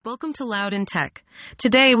Welcome to Loud in Tech.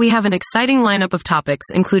 Today we have an exciting lineup of topics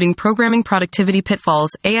including programming productivity pitfalls,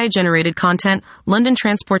 AI-generated content, London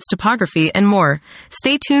transport's topography, and more.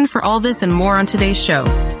 Stay tuned for all this and more on today's show.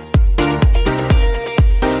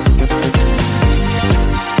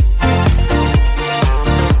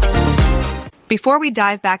 Before we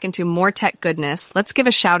dive back into more tech goodness, let's give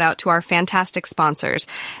a shout out to our fantastic sponsors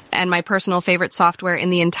and my personal favorite software in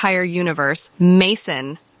the entire universe,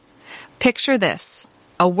 Mason. Picture this.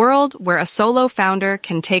 A world where a solo founder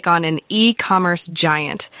can take on an e-commerce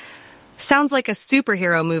giant. Sounds like a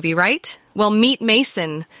superhero movie, right? Well, meet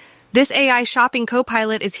Mason. This AI shopping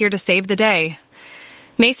co-pilot is here to save the day.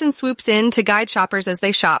 Mason swoops in to guide shoppers as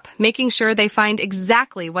they shop, making sure they find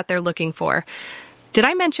exactly what they're looking for. Did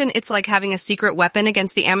I mention it's like having a secret weapon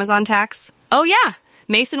against the Amazon tax? Oh yeah!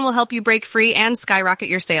 Mason will help you break free and skyrocket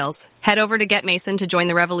your sales. Head over to Get Mason to join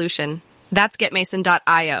the revolution. That's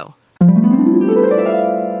getmason.io.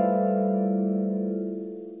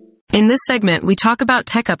 In this segment, we talk about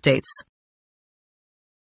tech updates.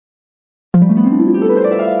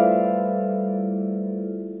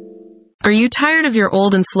 Are you tired of your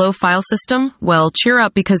old and slow file system? Well, cheer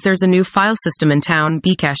up because there's a new file system in town,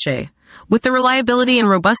 Bcache. With the reliability and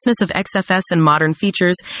robustness of XFS and modern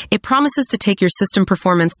features, it promises to take your system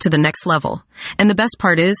performance to the next level. And the best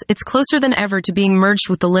part is, it's closer than ever to being merged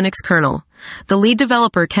with the Linux kernel. The lead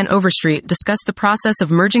developer, Ken Overstreet, discussed the process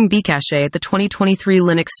of merging Bcache at the 2023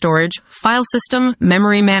 Linux Storage, File System,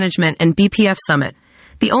 Memory Management, and BPF Summit.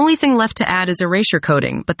 The only thing left to add is erasure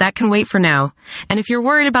coding, but that can wait for now. And if you're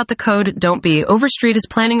worried about the code, don't be. Overstreet is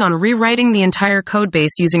planning on rewriting the entire code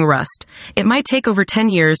base using Rust. It might take over 10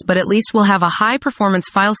 years, but at least we'll have a high-performance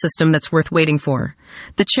file system that's worth waiting for.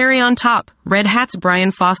 The cherry on top, Red Hat's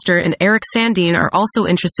Brian Foster and Eric Sandine are also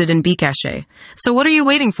interested in Bcache. So what are you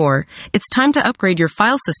waiting for? It's time to upgrade your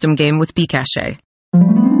file system game with Bcache.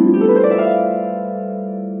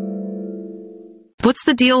 What's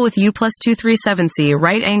the deal with U+237C,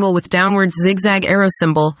 right angle with downward zigzag arrow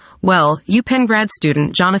symbol? Well, UPenn grad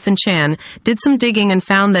student Jonathan Chan did some digging and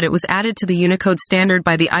found that it was added to the Unicode standard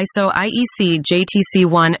by the ISO IEC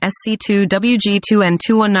JTC1 SC2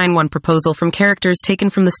 WG2N2191 proposal from characters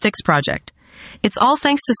taken from the Styx project. It's all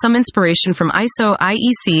thanks to some inspiration from ISO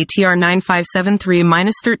IEC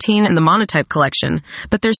TR9573-13 and the monotype collection,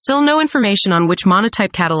 but there's still no information on which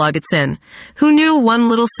monotype catalog it's in. Who knew one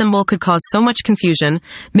little symbol could cause so much confusion?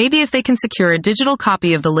 Maybe if they can secure a digital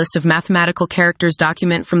copy of the list of mathematical characters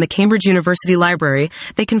document from the Cambridge University Library,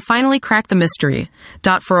 they can finally crack the mystery.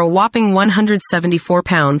 For a whopping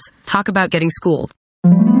 £174. Talk about getting schooled.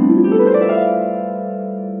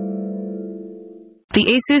 The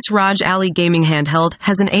ASUS ROG Ally gaming handheld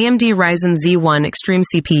has an AMD Ryzen Z1 Extreme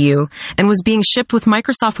CPU and was being shipped with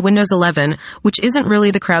Microsoft Windows 11, which isn't really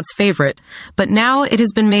the crowd's favorite, but now it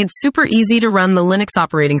has been made super easy to run the Linux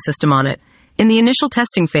operating system on it. In the initial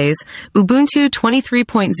testing phase, Ubuntu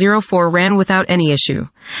 23.04 ran without any issue.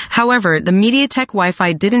 However, the MediaTek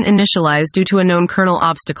Wi-Fi didn't initialize due to a known kernel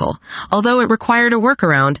obstacle. Although it required a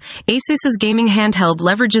workaround, ASUS's gaming handheld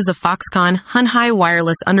leverages a Foxconn Hunhai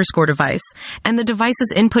wireless _ device, and the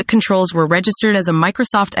device's input controls were registered as a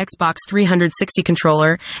Microsoft Xbox 360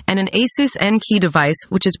 controller and an ASUS N-Key device,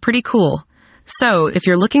 which is pretty cool. So, if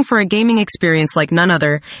you're looking for a gaming experience like none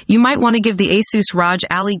other, you might want to give the ASUS ROG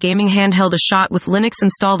Ally gaming handheld a shot with Linux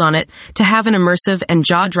installed on it to have an immersive and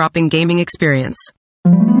jaw-dropping gaming experience.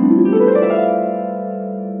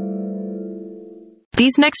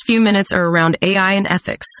 These next few minutes are around AI and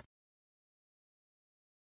ethics.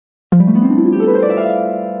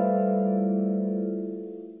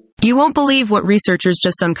 You won't believe what researchers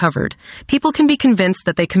just uncovered. People can be convinced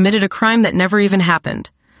that they committed a crime that never even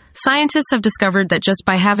happened. Scientists have discovered that just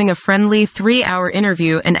by having a friendly 3-hour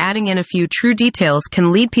interview and adding in a few true details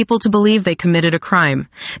can lead people to believe they committed a crime.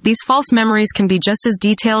 These false memories can be just as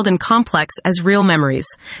detailed and complex as real memories.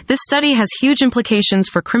 This study has huge implications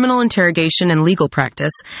for criminal interrogation and legal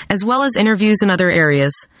practice, as well as interviews in other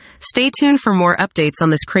areas. Stay tuned for more updates on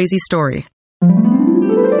this crazy story.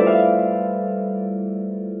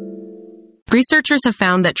 Researchers have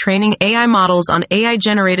found that training AI models on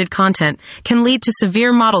AI-generated content can lead to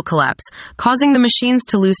severe model collapse, causing the machines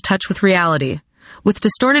to lose touch with reality. With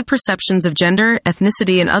distorted perceptions of gender,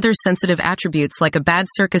 ethnicity, and other sensitive attributes like a bad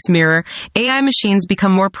circus mirror, AI machines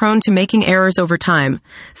become more prone to making errors over time.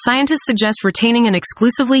 Scientists suggest retaining an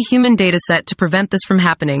exclusively human dataset to prevent this from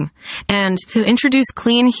happening, and to introduce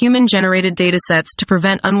clean, human-generated datasets to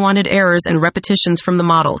prevent unwanted errors and repetitions from the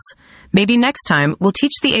models. Maybe next time, we'll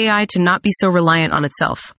teach the AI to not be so reliant on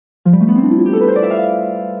itself.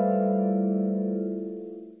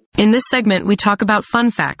 In this segment, we talk about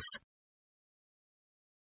fun facts.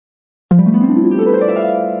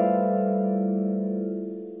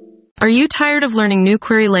 Are you tired of learning new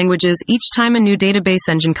query languages each time a new database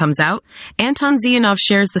engine comes out? Anton Zhiyanov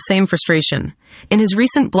shares the same frustration. In his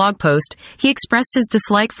recent blog post, he expressed his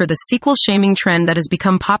dislike for the SQL shaming trend that has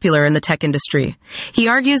become popular in the tech industry. He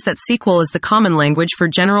argues that SQL is the common language for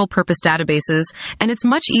general-purpose databases, and it's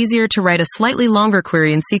much easier to write a slightly longer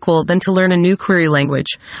query in SQL than to learn a new query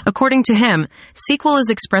language. According to him, SQL is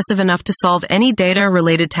expressive enough to solve any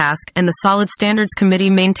data-related task, and the Solid Standards Committee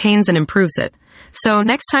maintains and improves it. So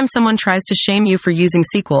next time someone tries to shame you for using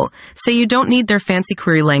SQL, say you don't need their fancy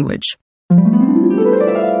query language.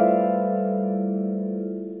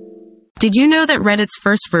 Did you know that Reddit's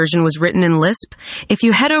first version was written in Lisp? If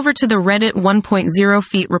you head over to the Reddit 1.0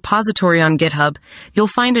 feet repository on GitHub, you'll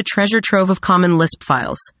find a treasure trove of common Lisp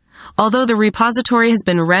files. Although the repository has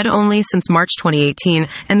been read-only since March 2018,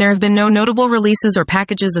 and there have been no notable releases or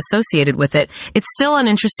packages associated with it, it's still an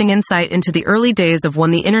interesting insight into the early days of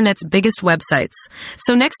one of the internet's biggest websites.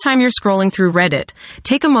 So next time you're scrolling through Reddit,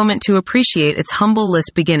 take a moment to appreciate its humble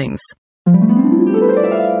Lisp beginnings.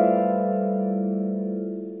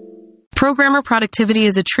 Programmer productivity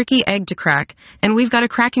is a tricky egg to crack, and we've got a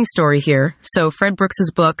cracking story here. So Fred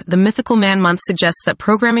Brooks's book, The Mythical Man Month, suggests that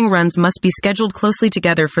programming runs must be scheduled closely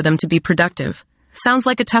together for them to be productive. Sounds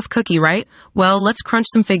like a tough cookie, right? Well, let's crunch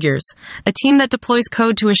some figures. A team that deploys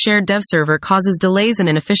code to a shared dev server causes delays and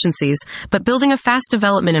inefficiencies, but building a fast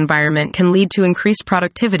development environment can lead to increased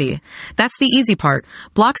productivity. That's the easy part.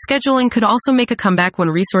 Block scheduling could also make a comeback when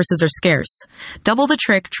resources are scarce. Double the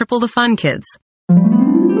trick, triple the fun, kids.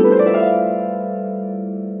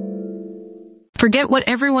 Forget what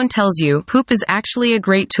everyone tells you, Poop is actually a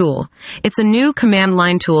great tool. It's a new command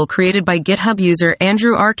line tool created by GitHub user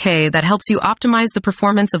Andrew RK that helps you optimize the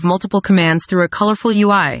performance of multiple commands through a colorful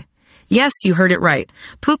UI. Yes, you heard it right.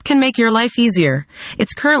 Poop can make your life easier.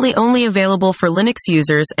 It's currently only available for Linux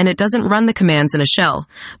users and it doesn't run the commands in a shell.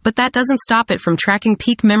 But that doesn't stop it from tracking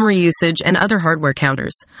peak memory usage and other hardware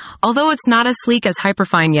counters. Although it's not as sleek as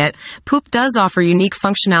Hyperfine yet, Poop does offer unique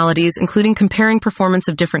functionalities including comparing performance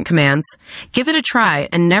of different commands. Give it a try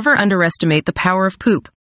and never underestimate the power of Poop.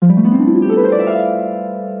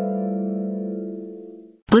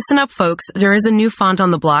 Listen up, folks, there is a new font on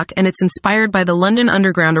the block, and it's inspired by the London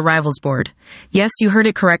Underground Arrivals Board. Yes, you heard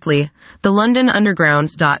it correctly. The London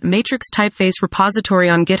Underground Matrix typeface repository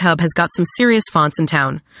on GitHub has got some serious fonts in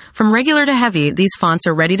town. From regular to heavy, these fonts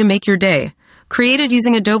are ready to make your day. Created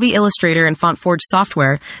using Adobe Illustrator and FontForge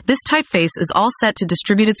software, this typeface is all set to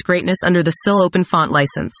distribute its greatness under the SIL Open Font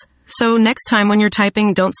license. So next time when you're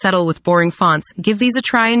typing, don't settle with boring fonts. Give these a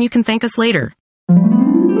try and you can thank us later.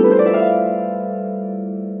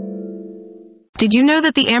 Did you know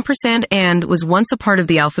that the ampersand and was once a part of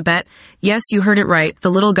the alphabet? Yes, you heard it right. The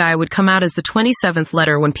little guy would come out as the 27th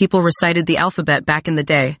letter when people recited the alphabet back in the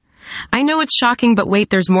day. I know it's shocking, but wait,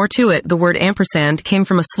 there's more to it. The word ampersand came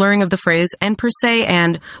from a slurring of the phrase and per se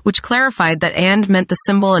and, which clarified that and meant the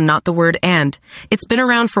symbol and not the word and. It's been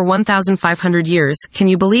around for 1,500 years. Can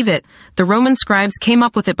you believe it? The Roman scribes came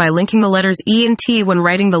up with it by linking the letters E and T when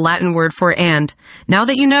writing the Latin word for and. Now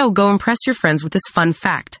that you know, go impress your friends with this fun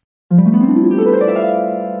fact.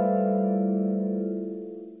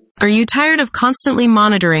 Are you tired of constantly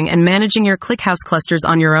monitoring and managing your ClickHouse clusters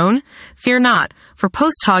on your own? Fear not, for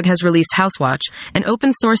PostHog has released HouseWatch, an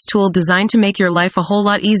open-source tool designed to make your life a whole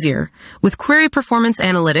lot easier. With query performance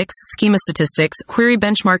analytics, schema statistics, query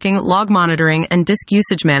benchmarking, log monitoring, and disk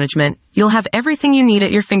usage management, you'll have everything you need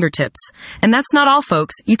at your fingertips. And that's not all,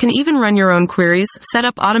 folks. You can even run your own queries, set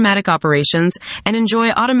up automatic operations, and enjoy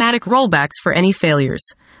automatic rollbacks for any failures.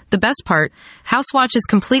 The best part, HouseWatch is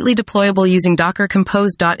completely deployable using Docker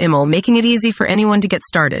Compose.iml, making it easy for anyone to get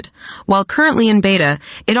started. While currently in beta,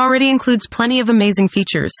 it already includes plenty of amazing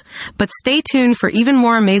features. But stay tuned for even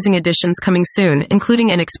more amazing additions coming soon,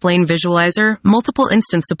 including an explain visualizer, multiple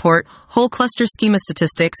instance support, whole cluster schema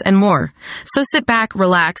statistics, and more. So sit back,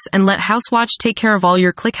 relax, and let HouseWatch take care of all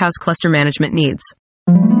your ClickHouse cluster management needs.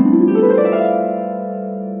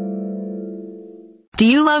 Do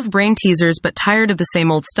you love brain teasers but tired of the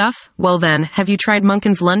same old stuff? Well then, have you tried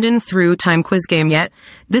Monkeon's London Through Time quiz game yet?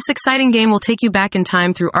 This exciting game will take you back in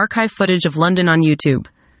time through archive footage of London on YouTube.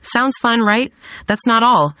 Sounds fun, right? That's not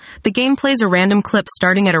all. The game plays a random clip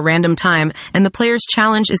starting at a random time, and the player's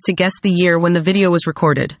challenge is to guess the year when the video was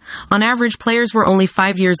recorded. On average, players were only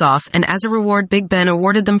 5 years off, and as a reward, Big Ben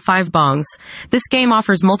awarded them 5 bongs. This game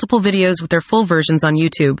offers multiple videos with their full versions on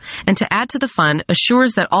YouTube, and to add to the fun,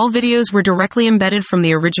 assures that all videos were directly embedded from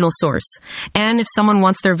the original source. And if someone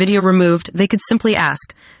wants their video removed, they could simply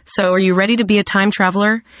ask, "So, are you ready to be a time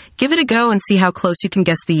traveler?" Give it a go and see how close you can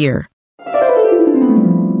guess the year.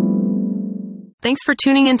 Thanks for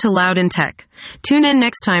tuning in to Loud in Tech. Tune in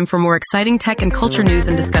next time for more exciting tech and culture news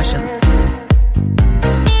and discussions.